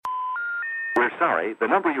We're sorry, the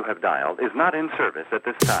number you have dialed is not in service at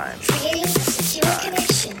this time. Creating a secure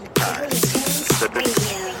connection to Holy Tunes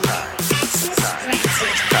Radio. Access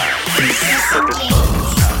granted.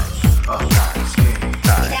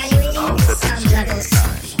 Evaluating sound levels.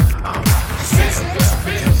 Assessment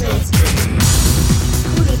complete.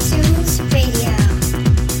 Holy Tunes Radio,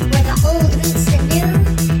 where the old meets the new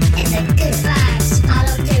and the good vibes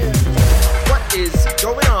follow through. What is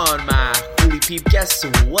going on, my Holy Peep? Guess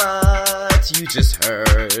what you just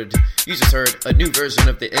heard? You just heard a new version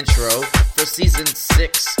of the intro for season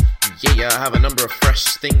 6. Yeah, I have a number of fresh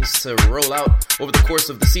things to roll out over the course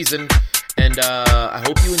of the season, and I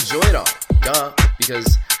hope you enjoy it all. Duh,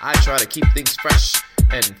 because I try to keep things fresh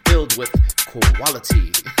and filled with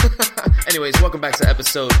quality. Anyways, welcome back to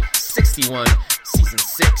episode 61, season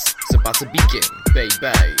 6. It's about to begin, baby.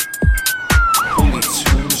 Holy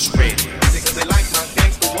Tunes Radio. Is it 'cause they like my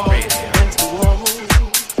gangsta wall? Gangsta wall.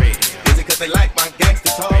 Is it 'cause they like my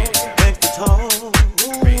gangsta talk? Gangsta talk.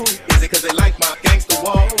 Is it 'cause they like my gangsta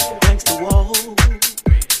wall? Gangsta wall.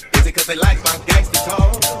 Is it 'cause they like my gangsta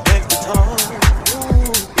talk? Gangsta talk.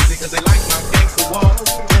 Is it 'cause they like my gangsta wall?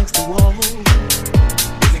 Gangsta wall.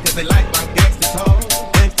 Is it 'cause they like my gangsta talk?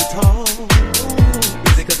 Gangsta talk.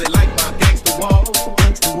 Is it 'cause they like my gangsta wall?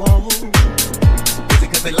 Gangsta wall. Is it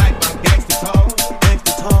 'cause they like my gangsta talk?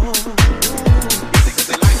 Gangsta talk. Is it 'cause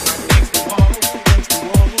they like my gangsta wall? Gangsta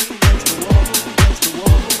wall. Gangsta wall. Gangsta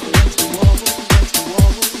wall. Gangsta wall. Gangsta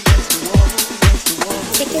wall. Gangsta wall. Gangsta wall.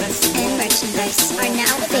 Tickets and merchandise are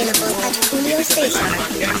now available at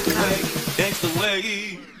JulioCesar.com. Gangsta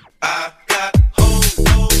way. I got hoes,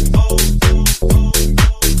 hoes, hoes, hoes, hoes.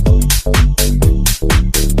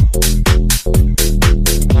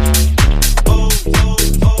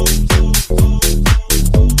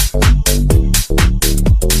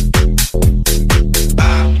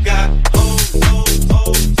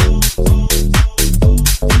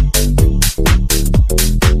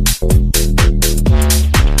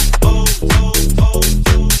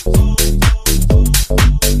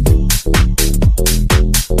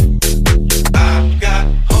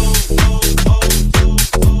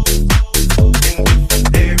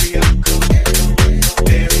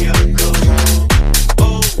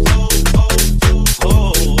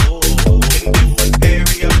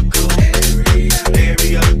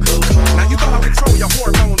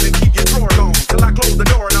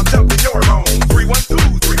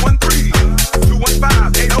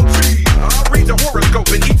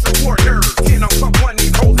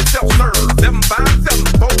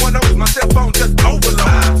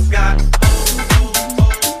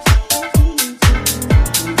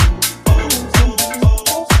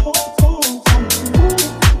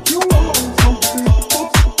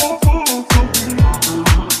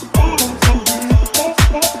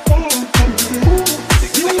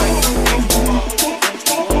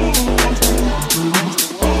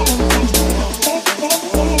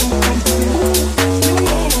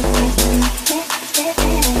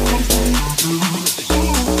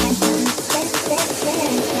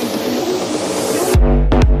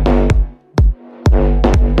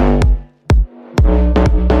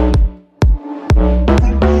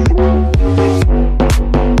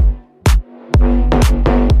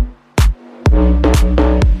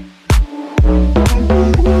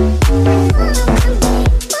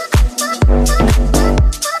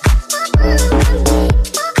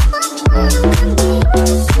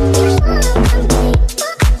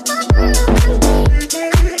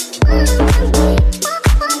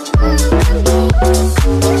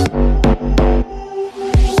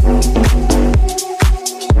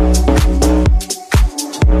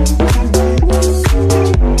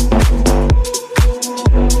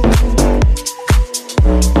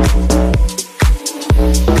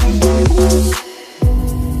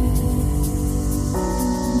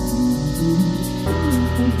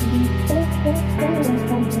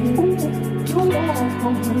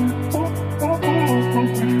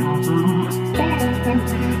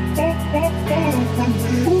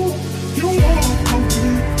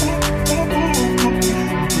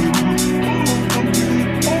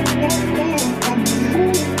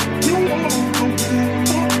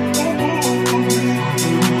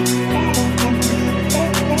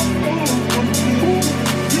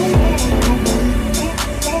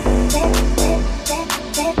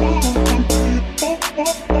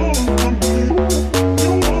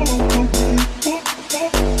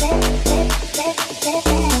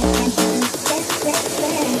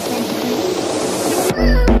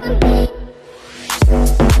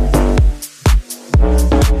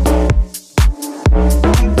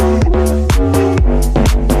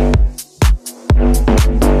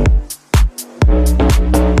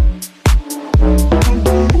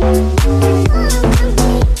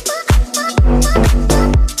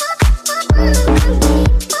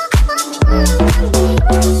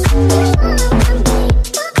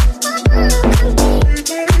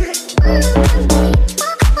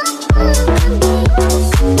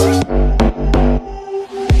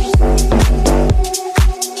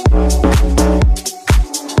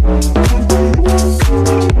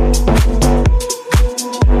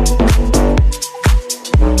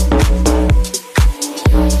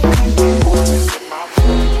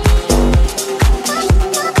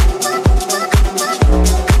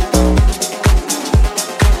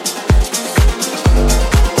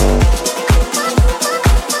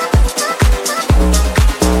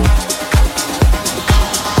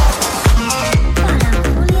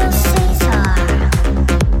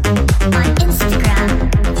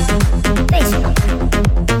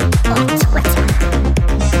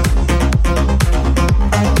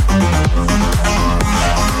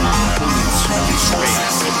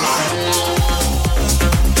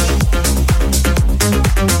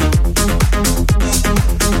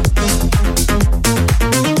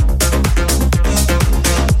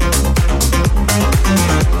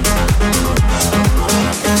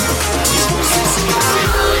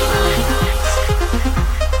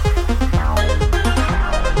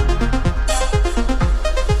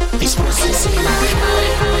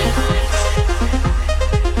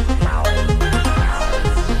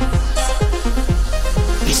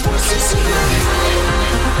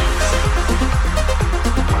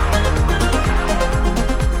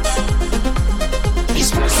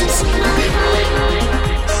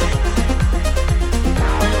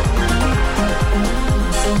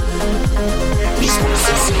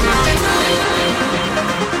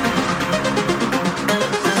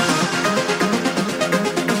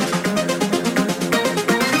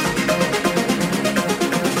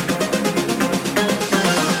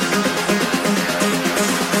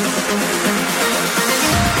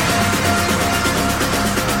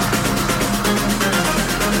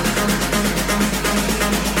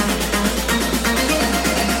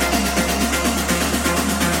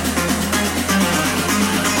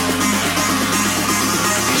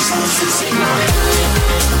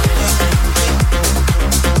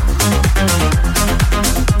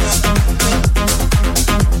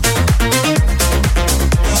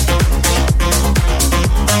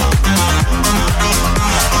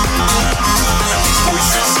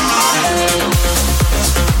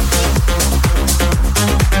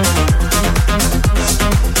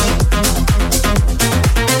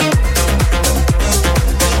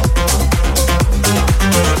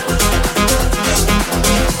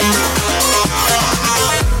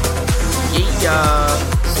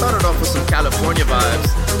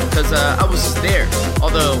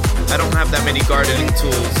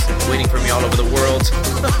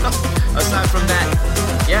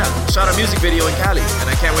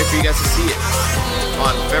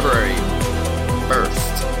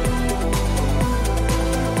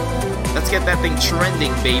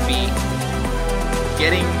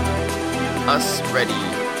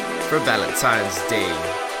 Valentine's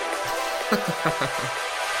Day.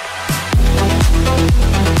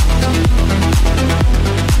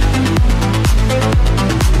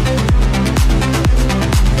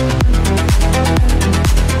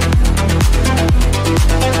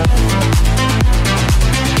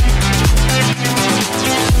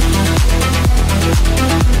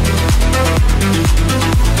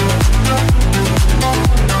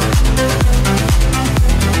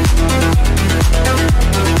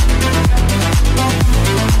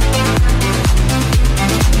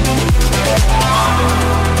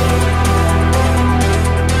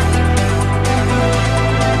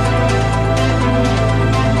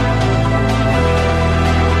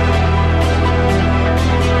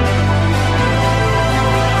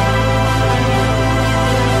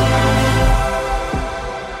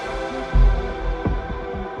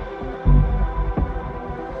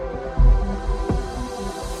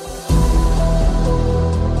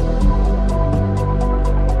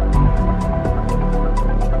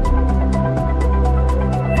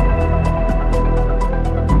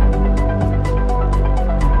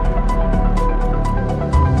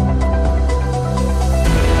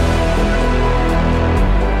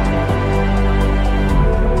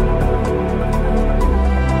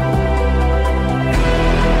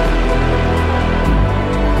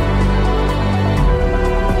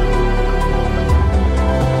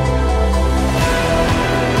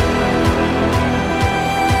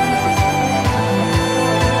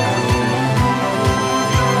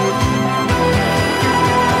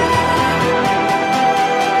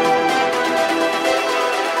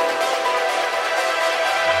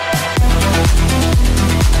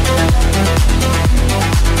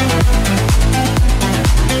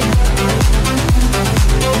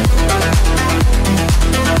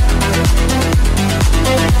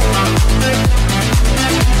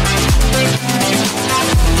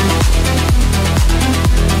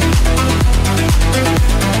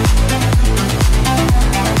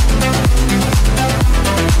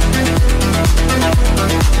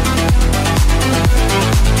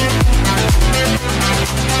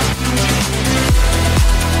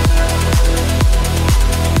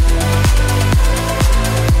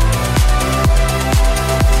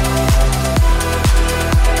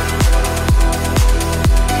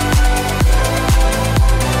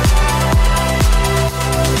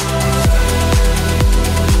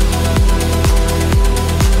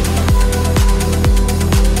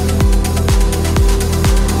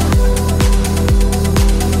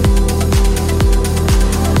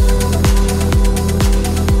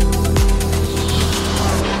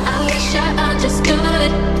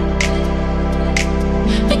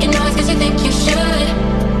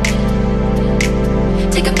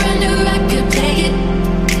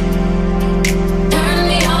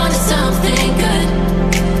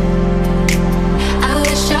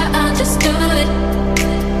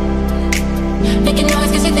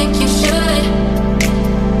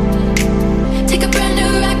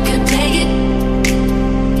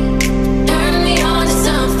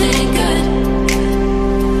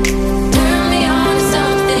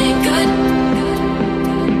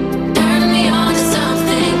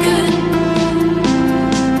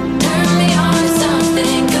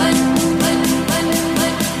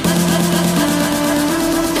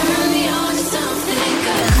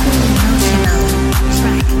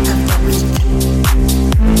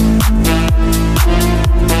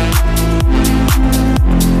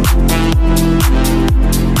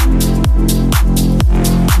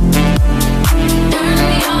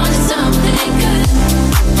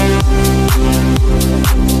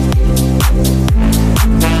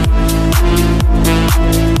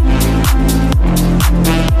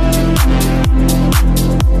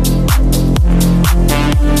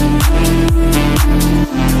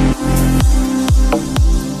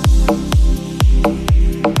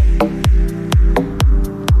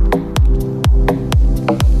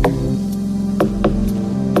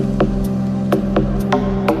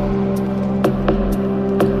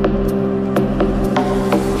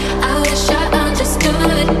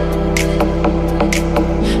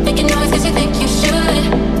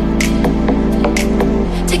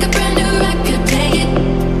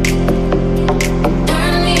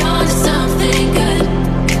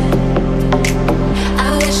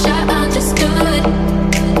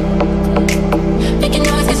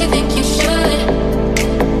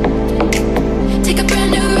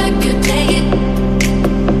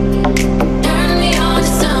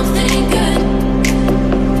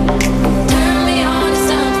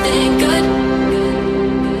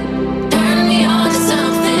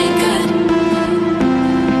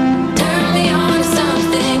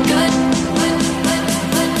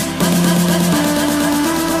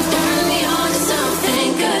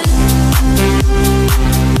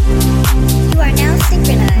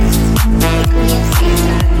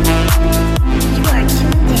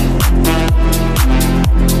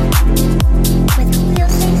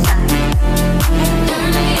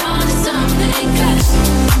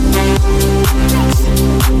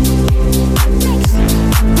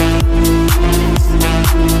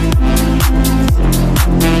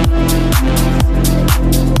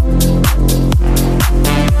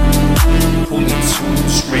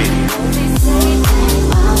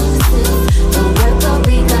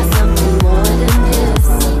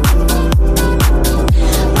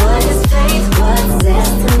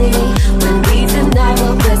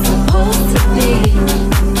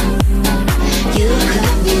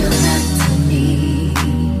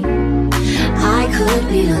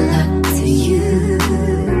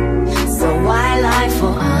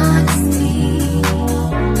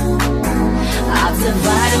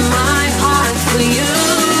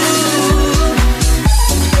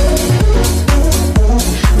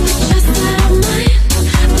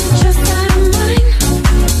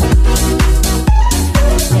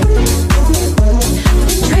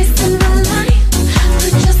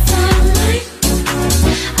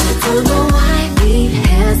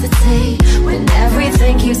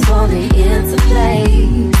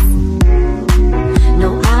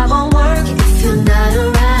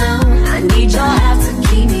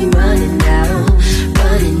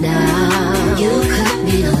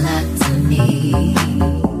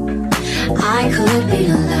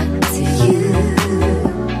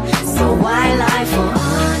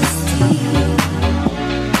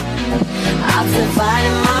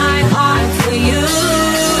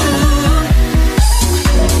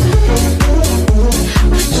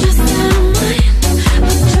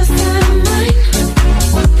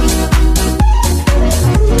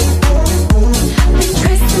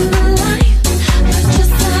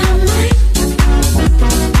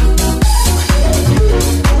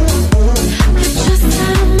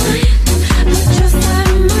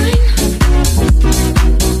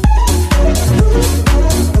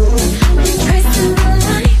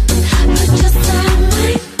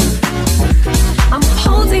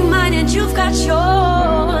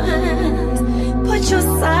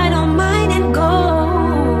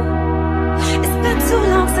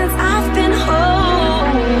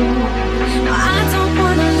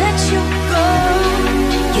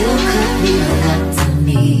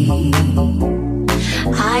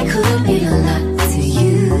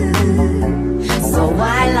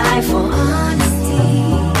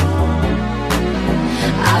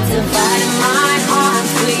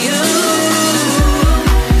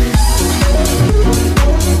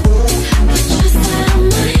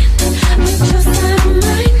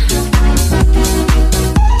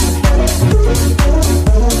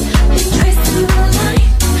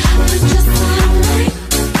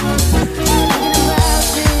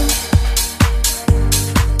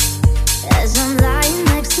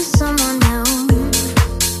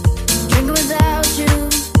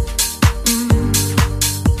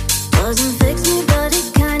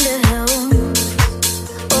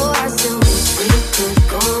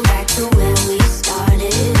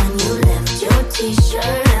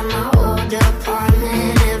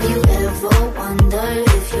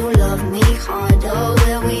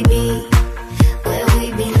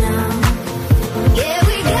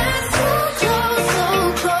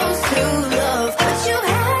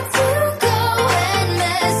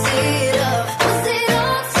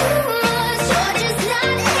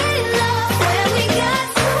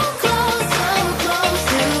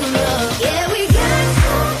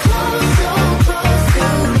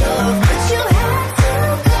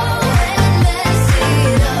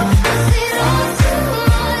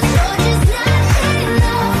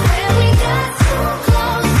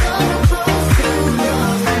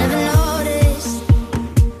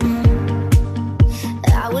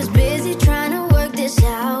 I was busy trying to work this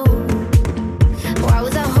out. Why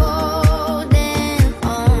was I holding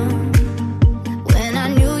on when I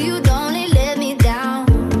knew you'd only let me down?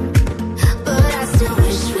 But I still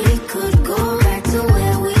wish we could go back to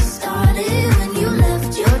where we started, when you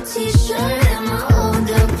left your t-shirt at my old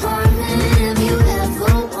apartment. Have you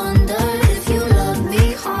ever wondered if you loved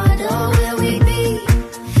me harder, where we'd be,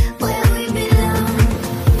 where we belong?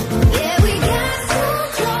 Yeah, we got so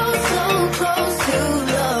close to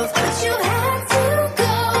love, but you had to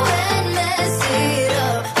go and mess it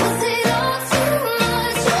up. Was it all too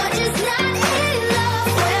much, or just not enough?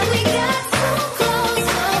 When we got so close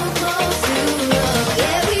to love.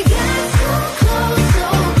 Yeah, we got so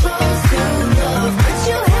close to love, but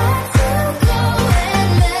you had to go and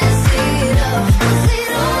mess it up. Was it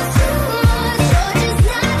all too much, or just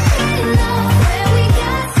not enough? When we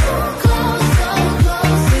got so close to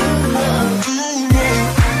love.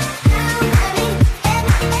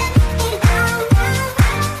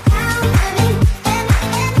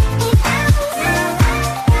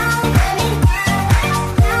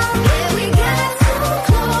 Yeah, we got so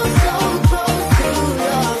close to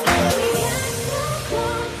love.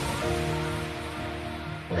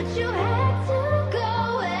 But you had to go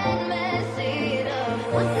and mess it up.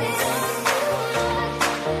 Was it all too much?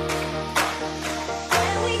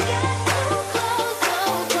 When we got so close to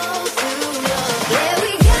love. Yeah,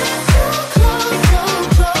 we got so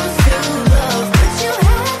close to love. But you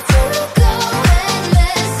had to go and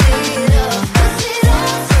mess it up. Was it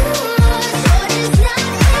all too much, or just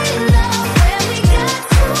not enough? When we got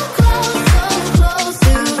so close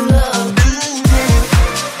to love.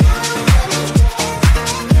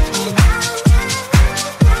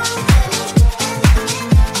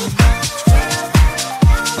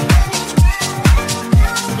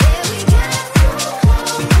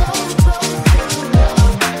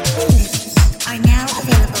 Are now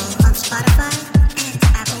available on Spotify and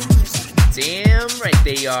Apple Music. Damn right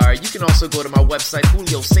they are. You can also go to my website,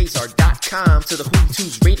 JulioCesar.com, to the Hootie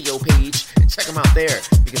Tunes radio page and check them out there,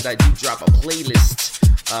 because I do drop a playlist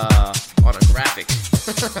on a graphic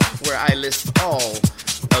where I list all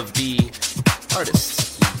of the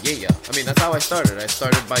artists. Yeah. I mean, that's how I started. I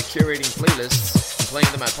started by curating playlists and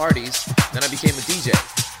playing them at parties. Then I became a DJ.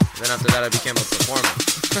 Then after that, I became a performer.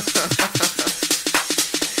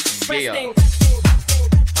 Yeah.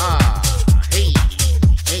 Hey.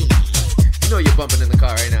 You know you're bumping in the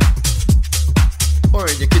car right now. Or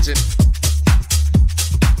in your kitchen.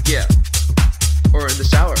 Yeah. Or in the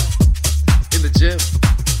shower. In the gym.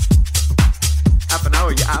 Half an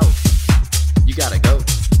hour, you're out. You gotta go.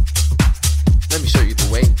 Let me show you the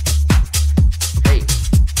way. Hey.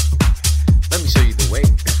 Let me show you the way.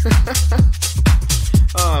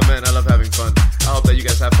 Oh man, I love having fun. I hope that you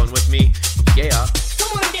guys have fun with me. Yeah.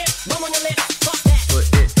 Put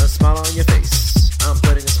a smile on your face. I'm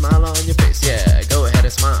putting a smile on your face. Yeah, go ahead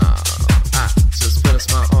and smile. Just put a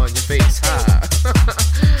smile on your face. Ha.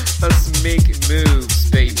 Let's make moves,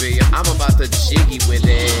 baby. I'm about to jiggy with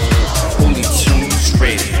it. Hootie Tunes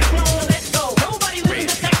Radio.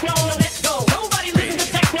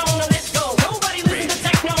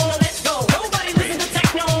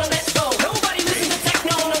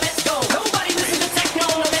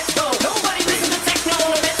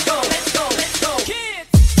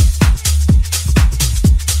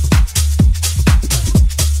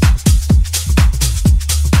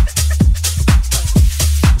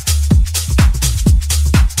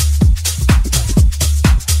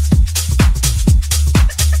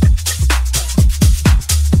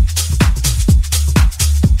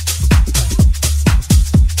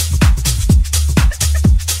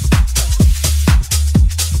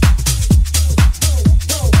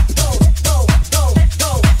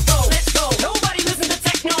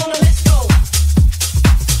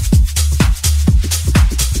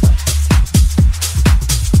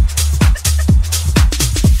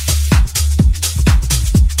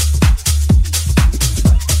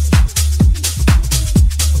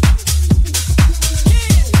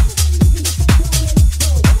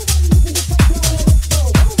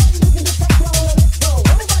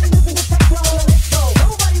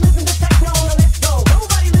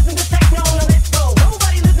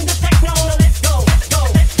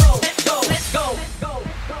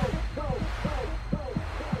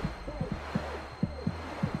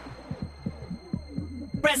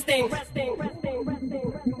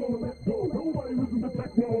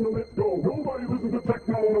 Nobody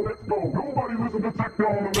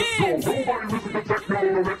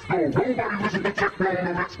listen to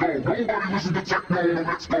techno, let's go.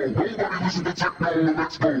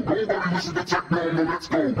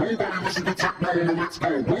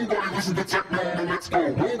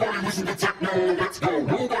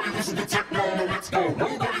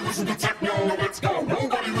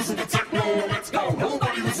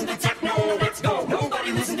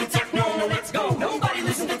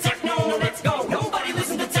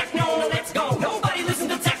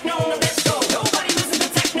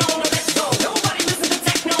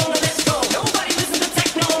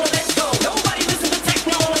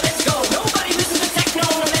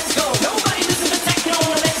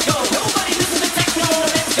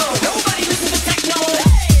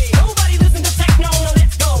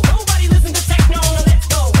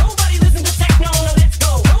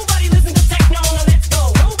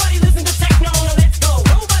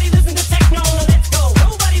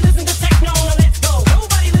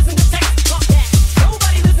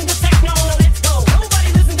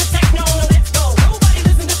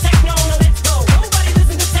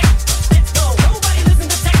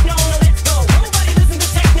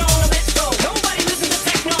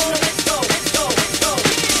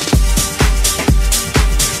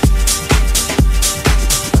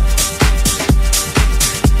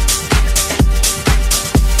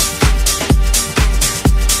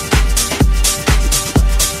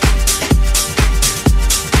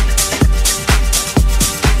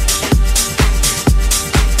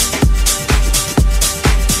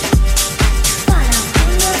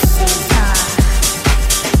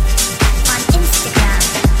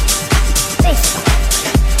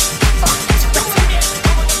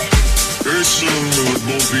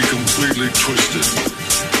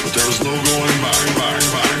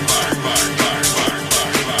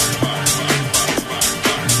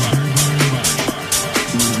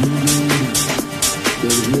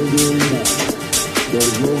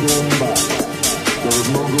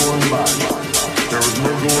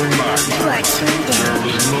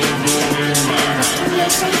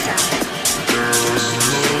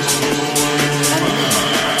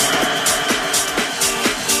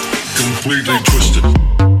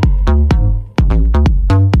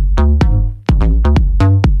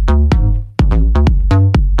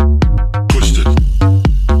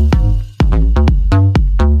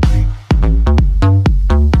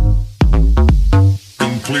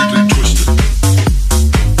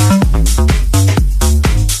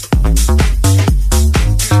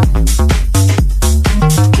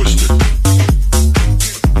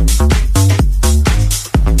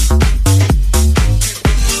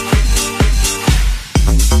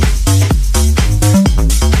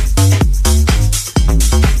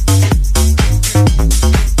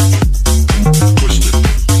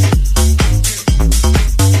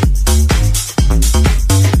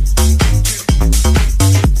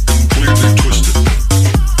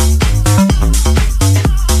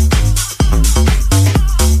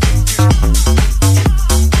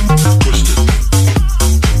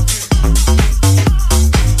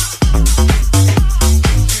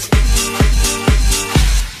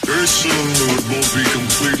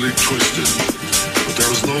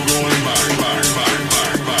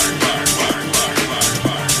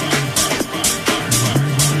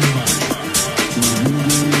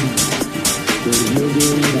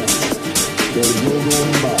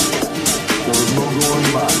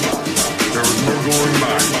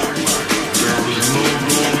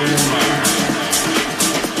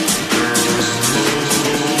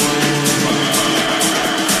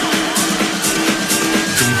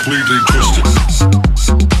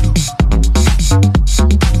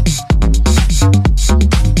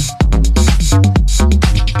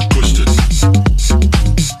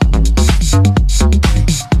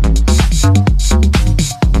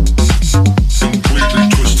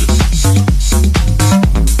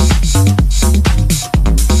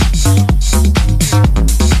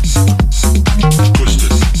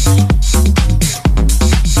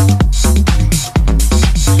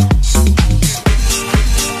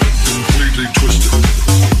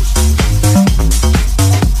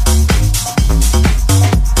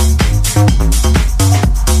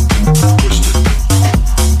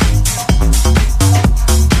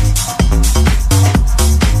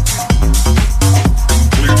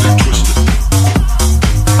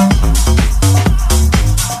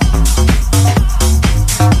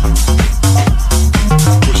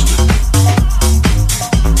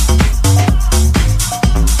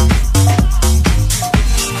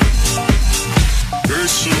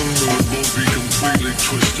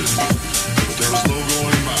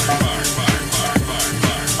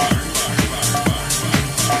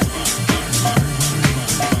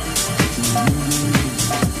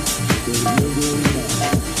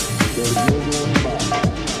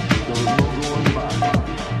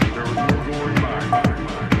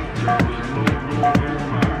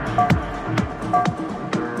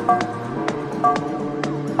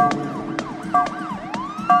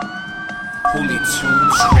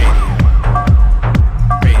 Tunes Radio.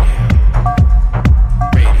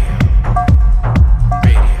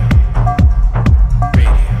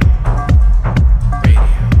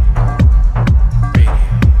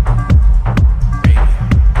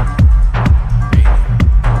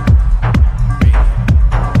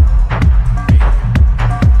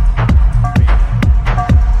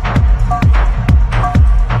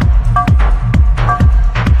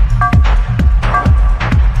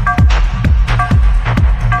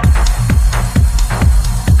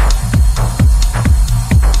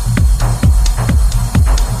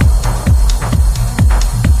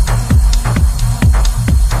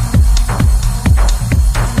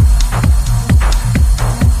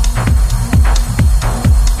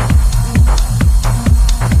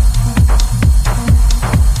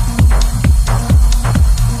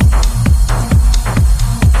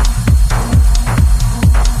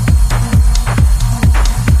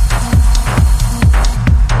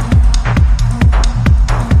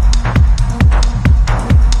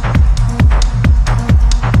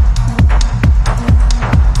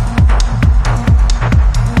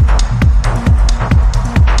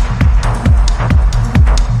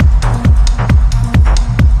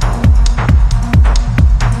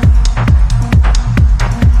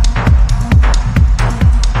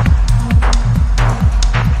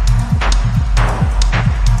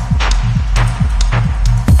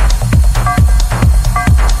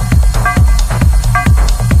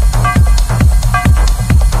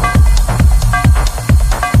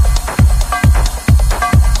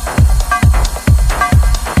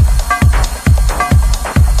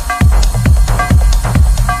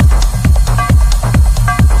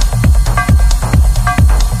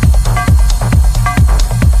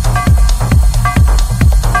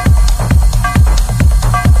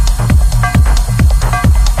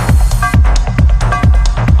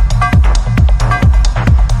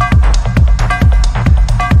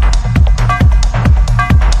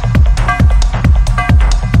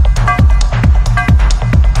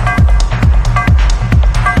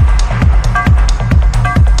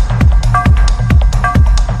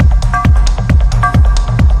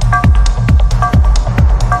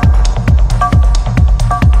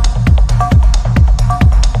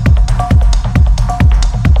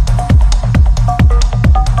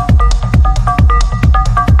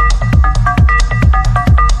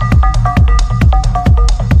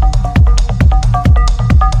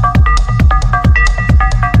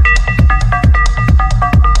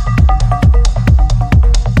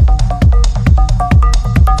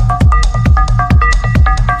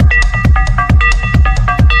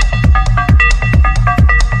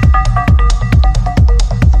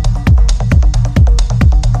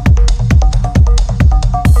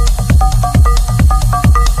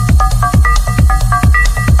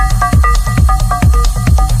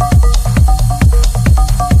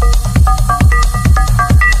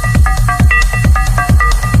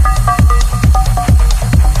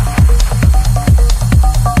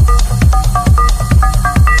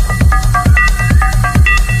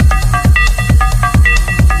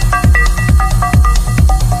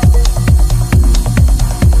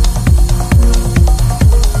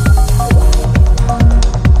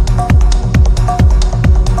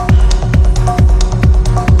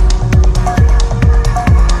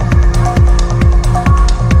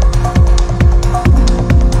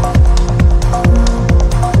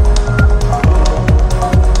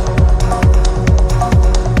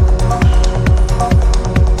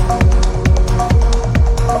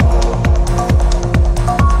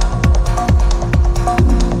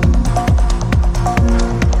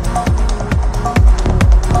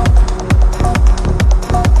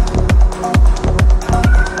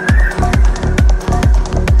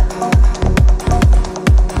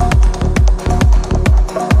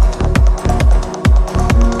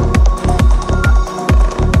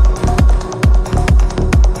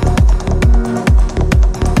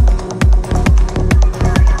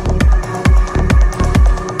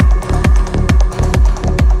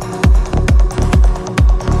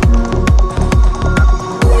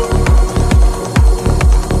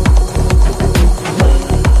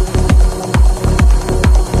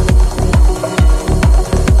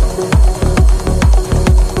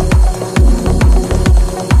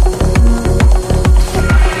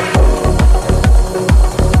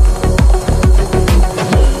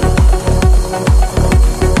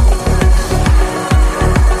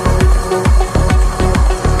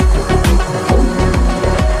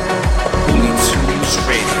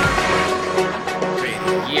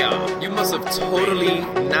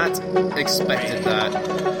 expected that.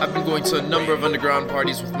 I've been going to a number of underground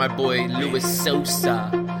parties with my boy Luis Sosa,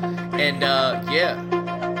 And yeah,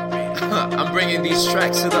 I'm bringing these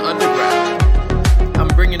tracks to the underground. I'm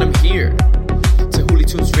bringing them here to Hooly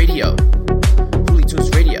Tunes Radio. Hooly Tunes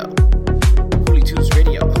Radio. Hooly Tunes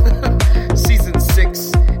Radio. Season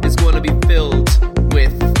 6 is going to be filled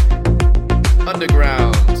with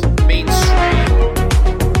underground, mainstream,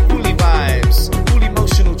 Hooly vibes, Hooly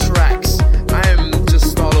emotional tracks. I am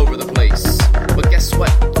just all over the place. But guess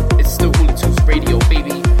what? It's still Hooly Tunes Radio,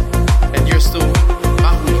 baby. And you're still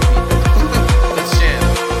my Hooly people. Let's jam.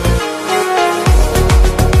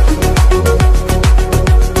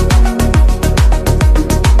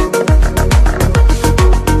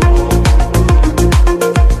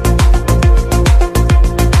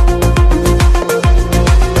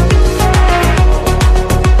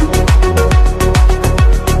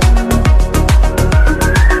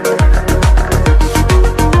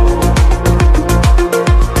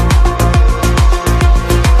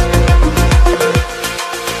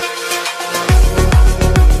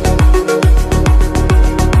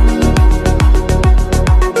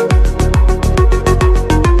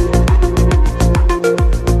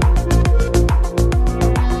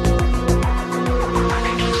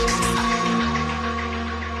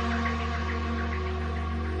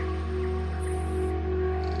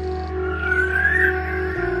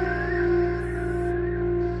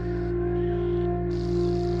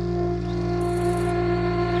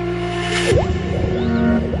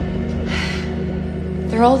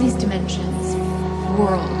 There are all these dimensions,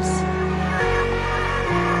 worlds,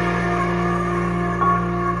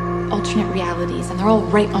 alternate realities, and they're all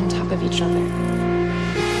right on top of each other.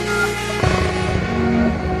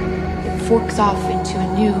 It forks off into a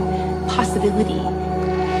new possibility.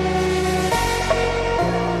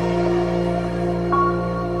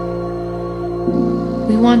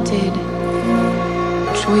 We wanted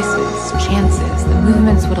choices, chances. The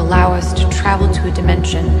movements would allow us to travel to a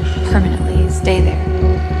dimension permanently, stay there.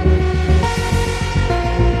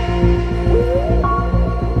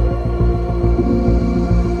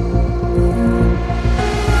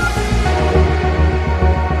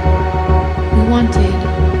 We wanted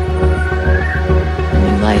a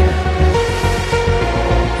new life,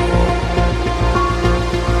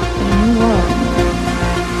 a new world.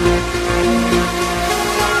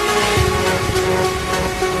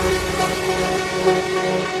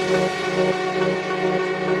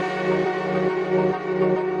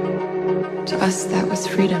 To us, that was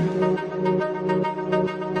freedom.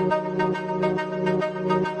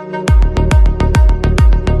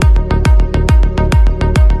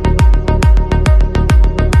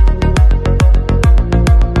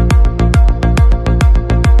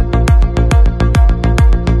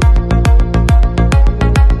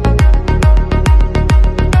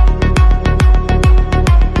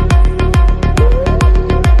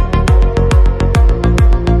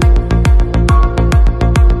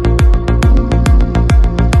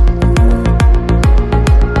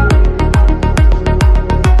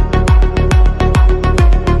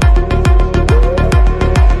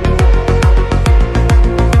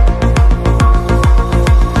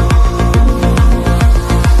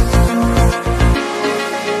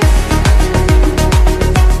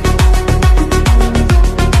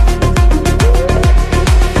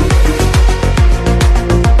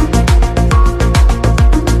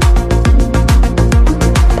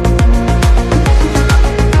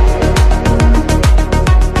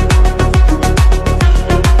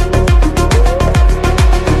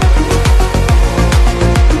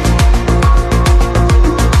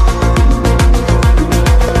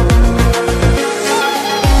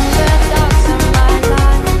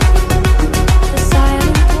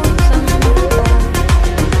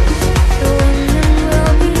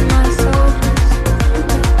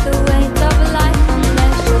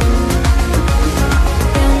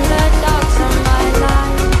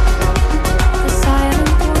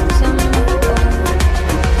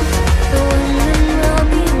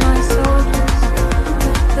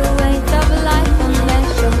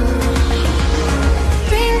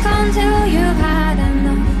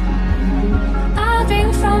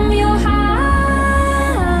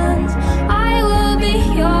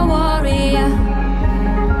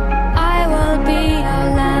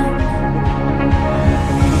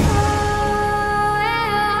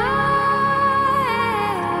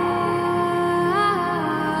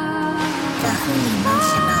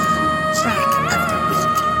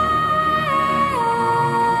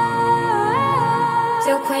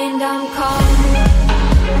 Queendom come,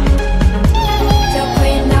 till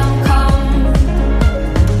Queendom come,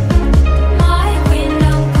 my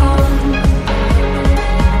Queendom come,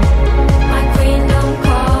 my Queendom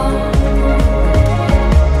come.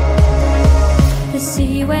 The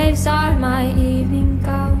sea waves are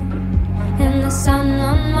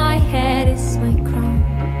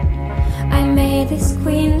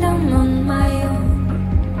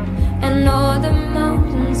the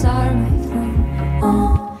mountains are my friend.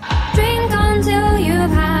 Oh, drink until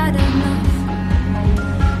you've had enough.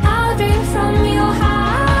 I'll drink from your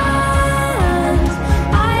hands.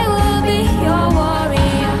 I will be your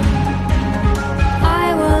warrior.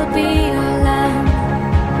 I will be your lamb.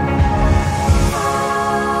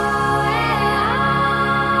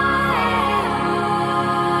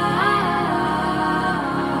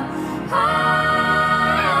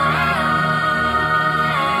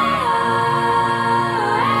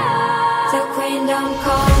 Till queendom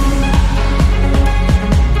come.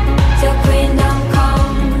 Till queendom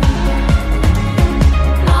come.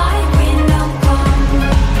 My queendom come.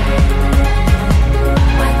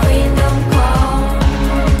 My queendom come.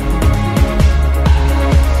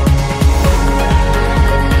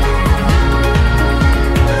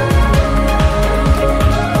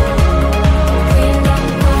 Queendom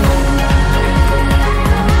come.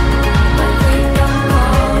 My queendom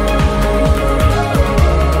come.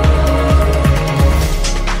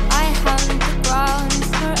 I hunt the grounds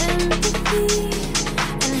for empathy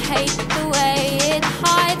and hate the way it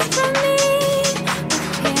hides from me. With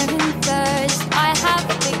fear and thirst I have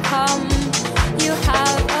become. You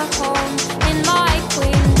have a home in my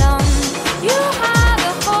queendom. You have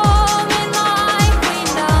a home in my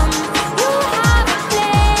queendom. You have a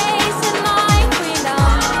place in my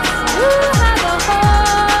queendom. You have a home.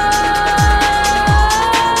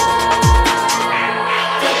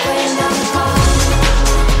 The queendom come.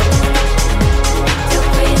 Till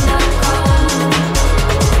queendom come.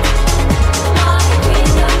 My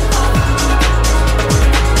queendom come. My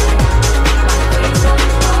queendom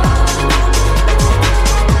come.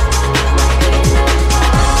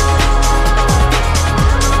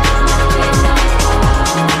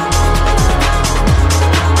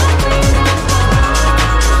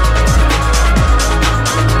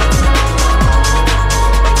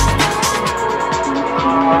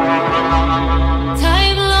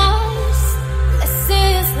 Time lost,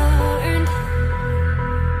 lessons learned.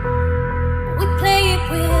 We played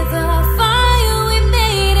with the fire we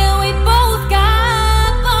made and we both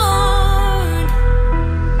got burned.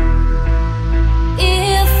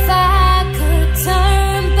 If I could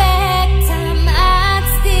turn back time, I'd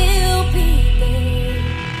still be there.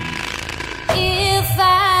 If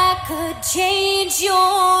I could change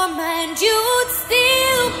your mind, you'd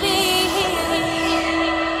still be here.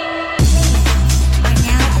 Are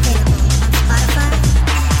now available on Spotify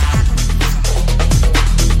and Apple Music.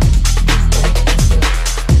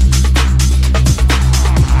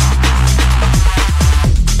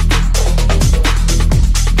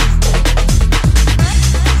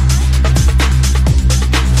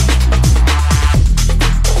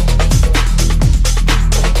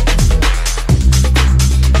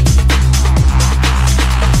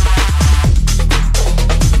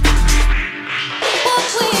 What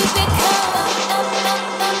we've become.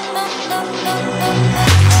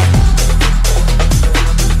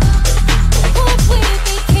 What we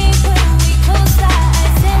became when we closed our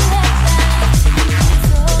eyes and let that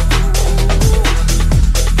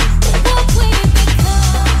what we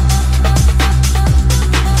become.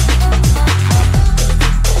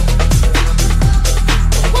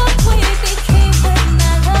 What we became when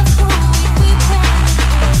I love who we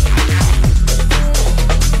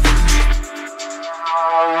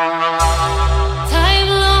Time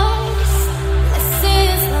lost,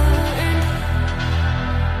 lessons learned.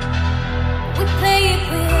 We played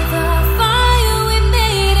with the fire we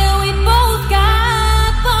made and we both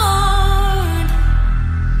got burned.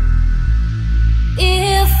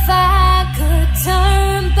 If I could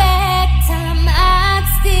turn back time, I'd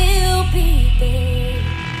still be there.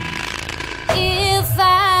 If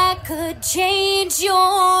I could change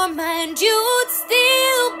your mind, you'd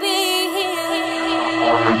still be here.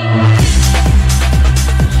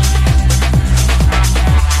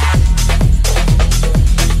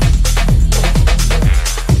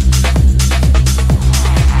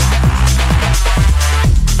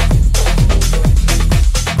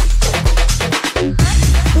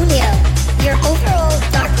 Julio, your overall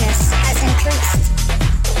darkness has increased.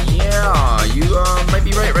 Yeah, you might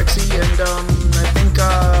be right, Rexy, and I think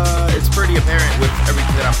it's pretty apparent with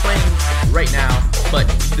everything that I'm playing right now, but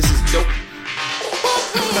this is dope.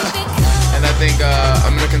 And I think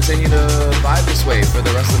I'm gonna continue to vibe this way for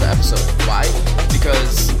the rest of the episode. Why?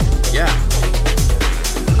 Because, yeah,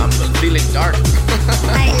 I'm feeling dark.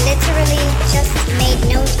 I literally just made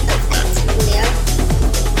note of that, Julio.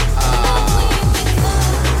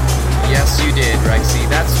 Yes, you did, Rexy.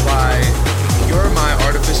 That's why you're my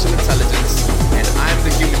artificial intelligence, and I'm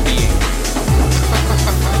the human being.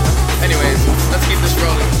 Anyways, let's keep this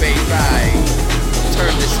rolling, babe. Right.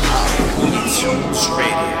 Turn this up. Tunes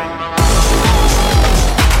Radio.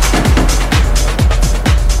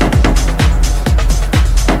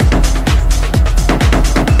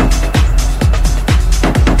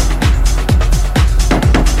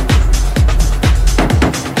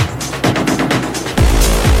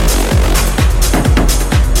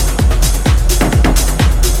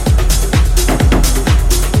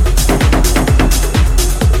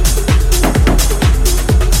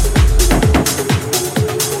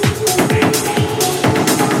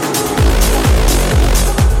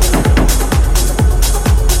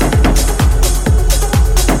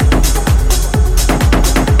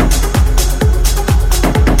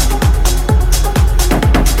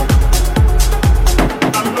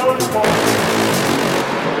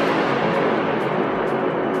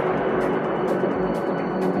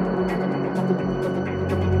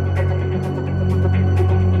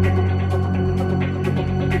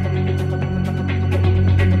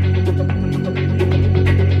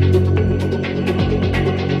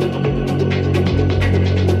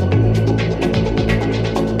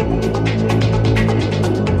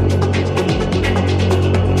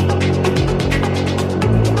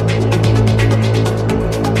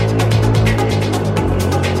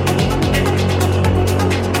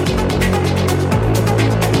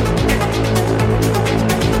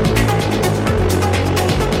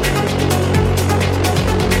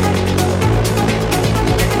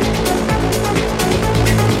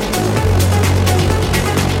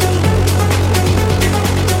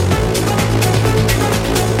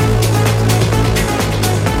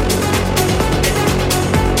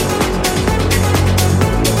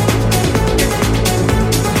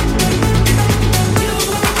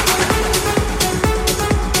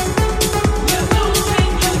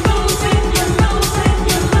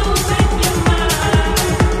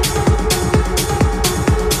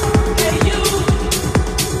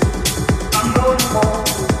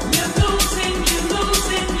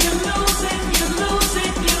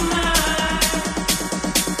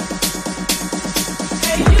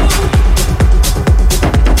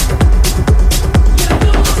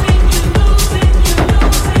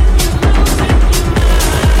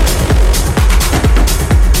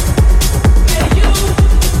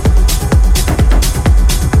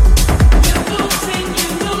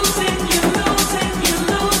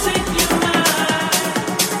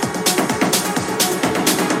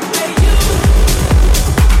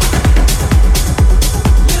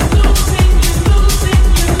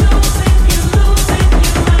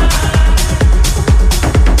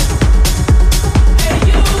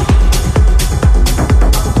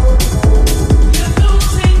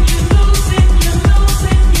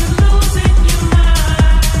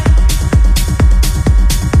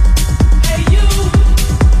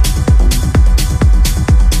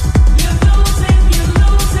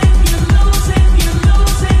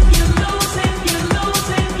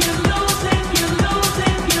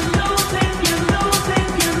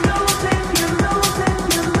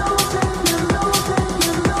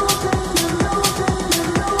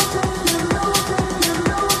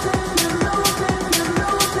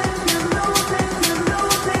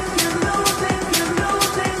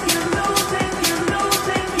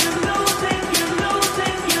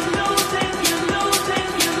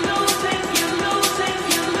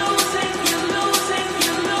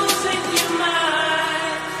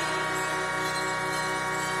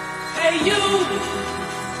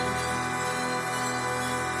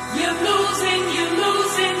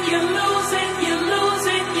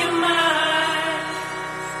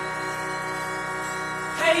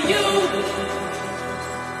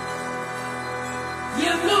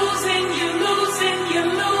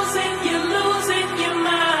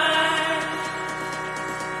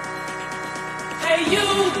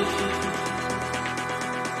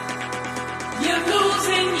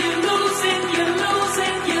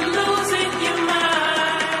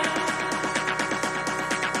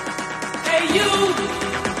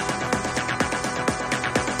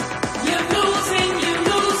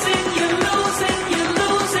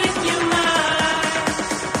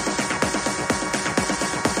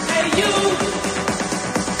 You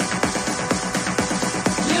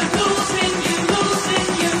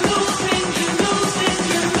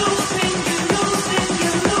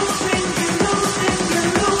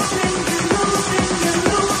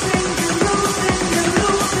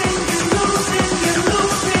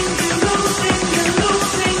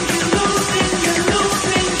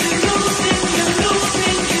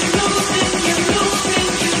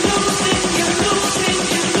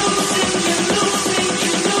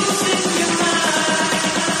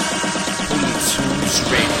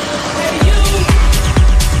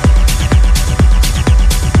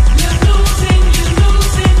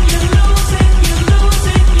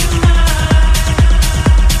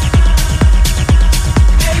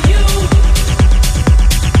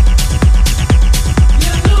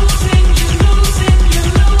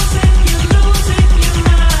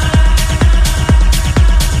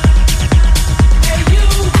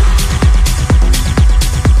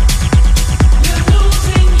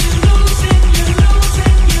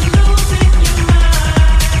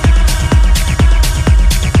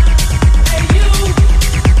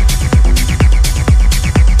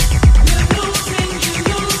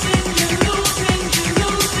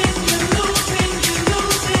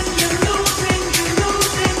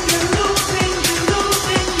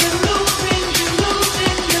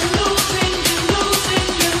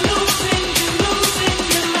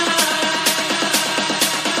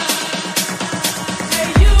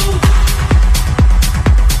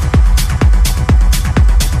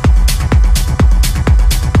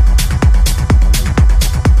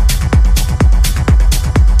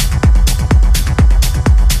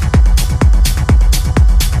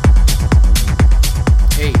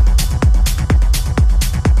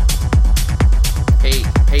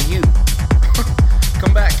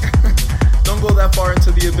far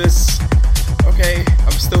into the abyss. Okay,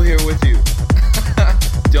 I'm still here with you.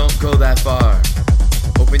 Don't go that far.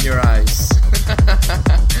 Open your eyes.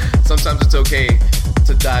 Sometimes it's okay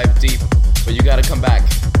to dive deep, but you gotta come back.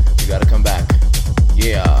 You gotta come back.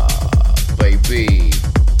 Yeah, baby.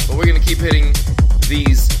 But we're gonna keep hitting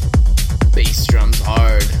these bass drums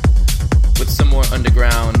hard with some more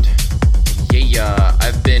underground. Yeah,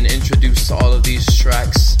 I've been introduced to all of these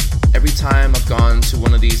tracks every time I've gone to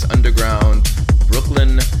one of these underground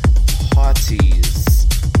Brooklyn parties.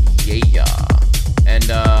 Yeah.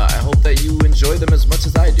 And I hope that you enjoy them as much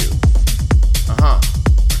as I do.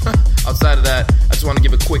 Outside of that, I just want to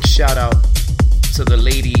give a quick shout out to the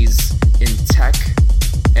ladies in tech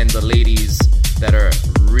and the ladies that are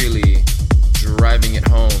really driving it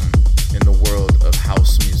home in the world of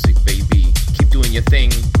house music, baby. Keep doing your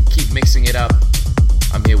thing, keep mixing it up.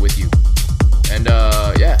 I'm here with you. And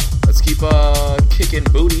yeah, let's keep kicking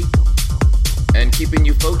booty and keeping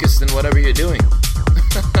you focused in whatever you're doing.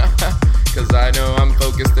 Because I know I'm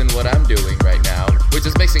focused in what I'm doing right now, which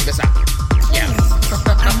is mixing this up. Yeah.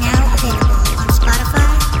 Are now available on Spotify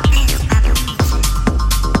and Apple Music.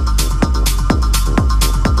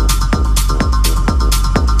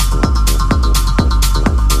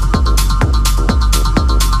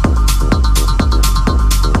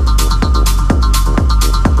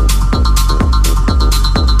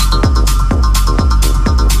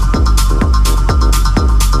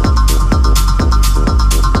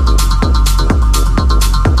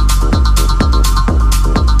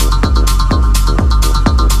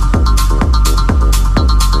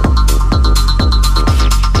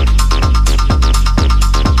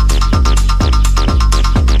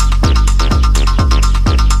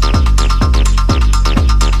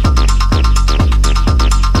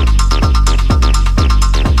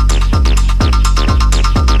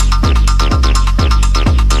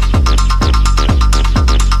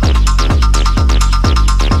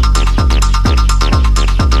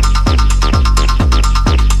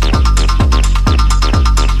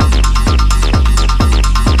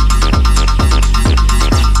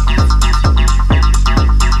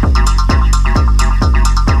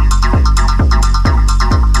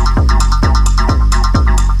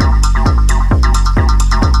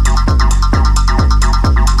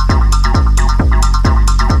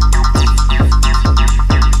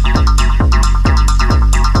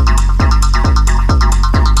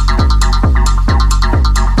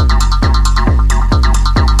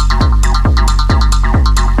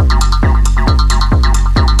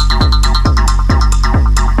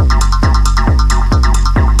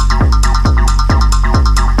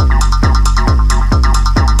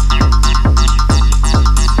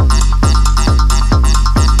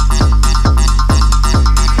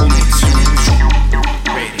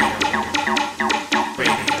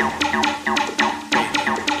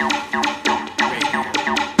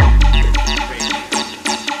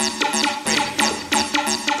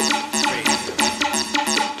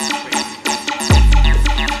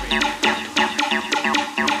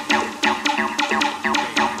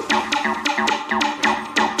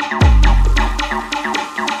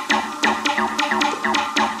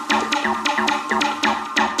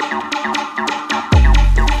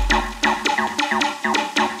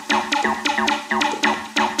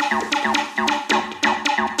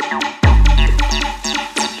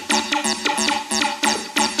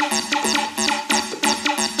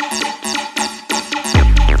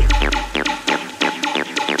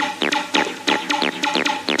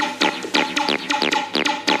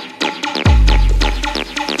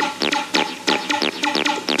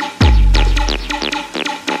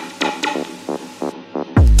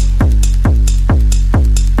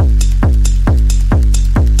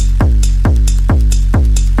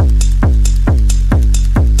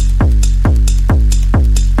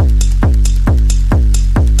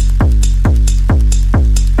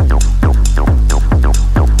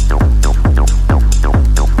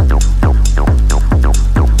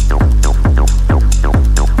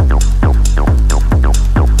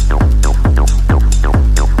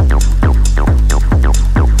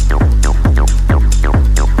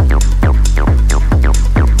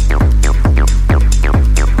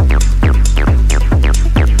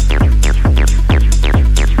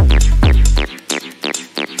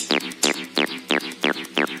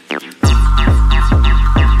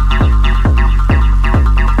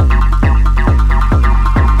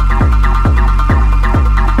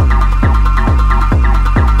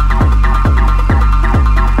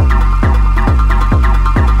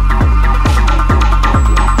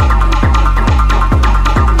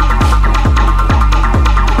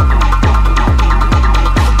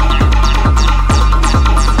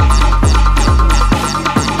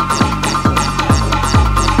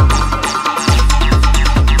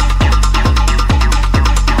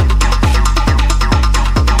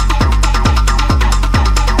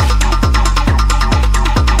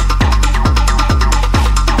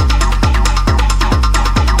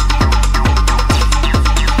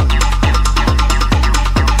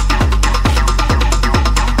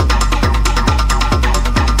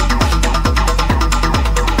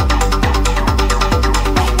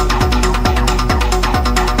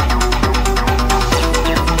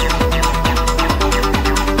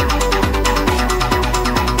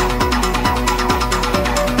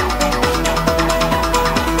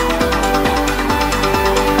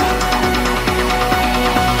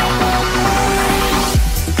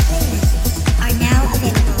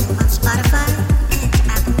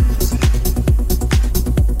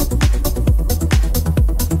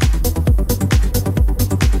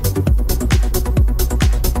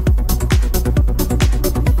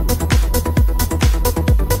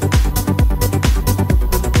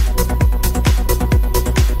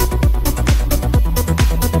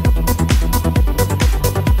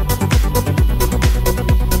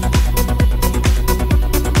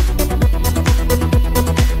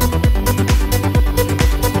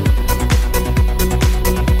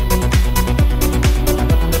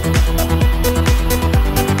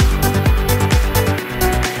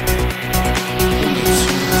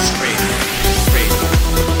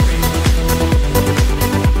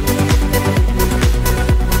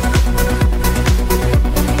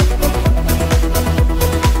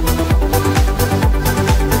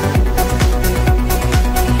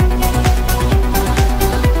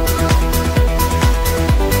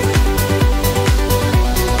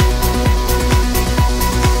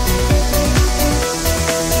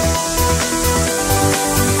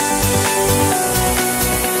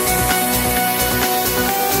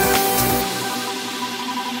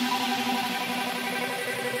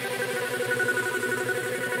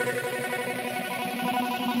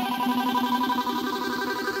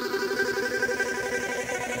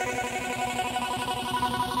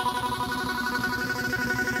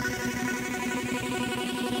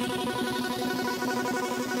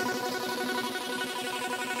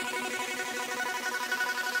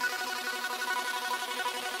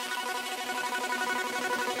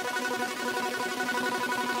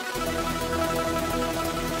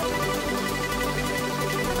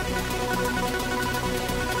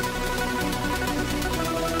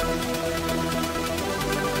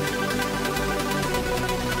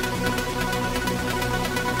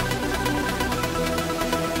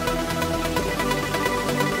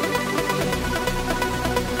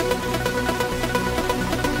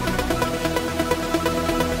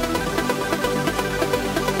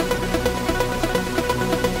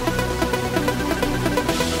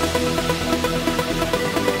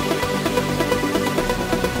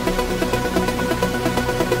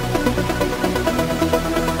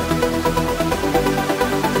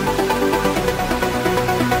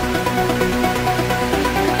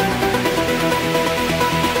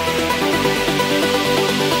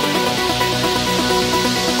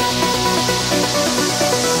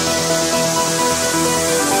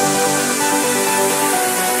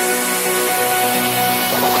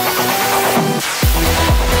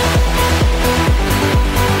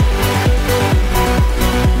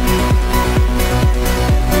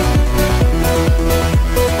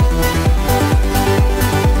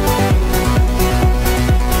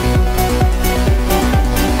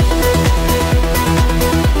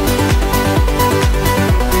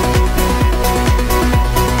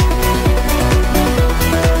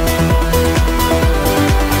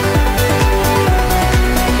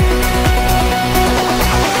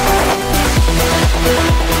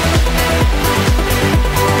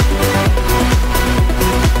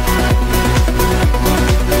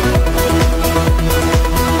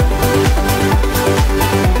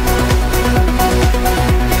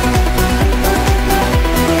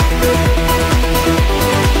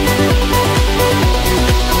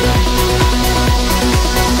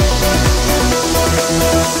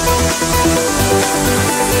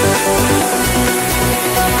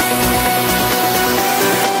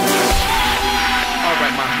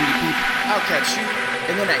 my Hootie Peep. I'll catch you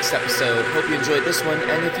in the next episode. Hope you enjoyed this one,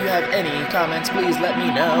 and if you have any comments, please let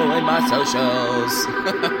me know in my socials.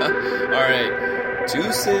 Alright,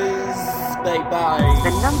 deuces, bye-bye.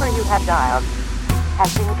 The number you have dialed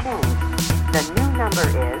has been changed. The new number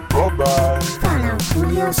is... Bye-bye. Follow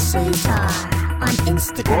Julio Cesar on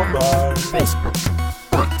Instagram, Facebook,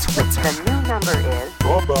 or Twitter. The new number is...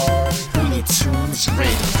 Bye-bye. Looney Tunes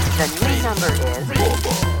Radio. The new number is...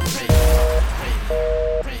 Bye-bye.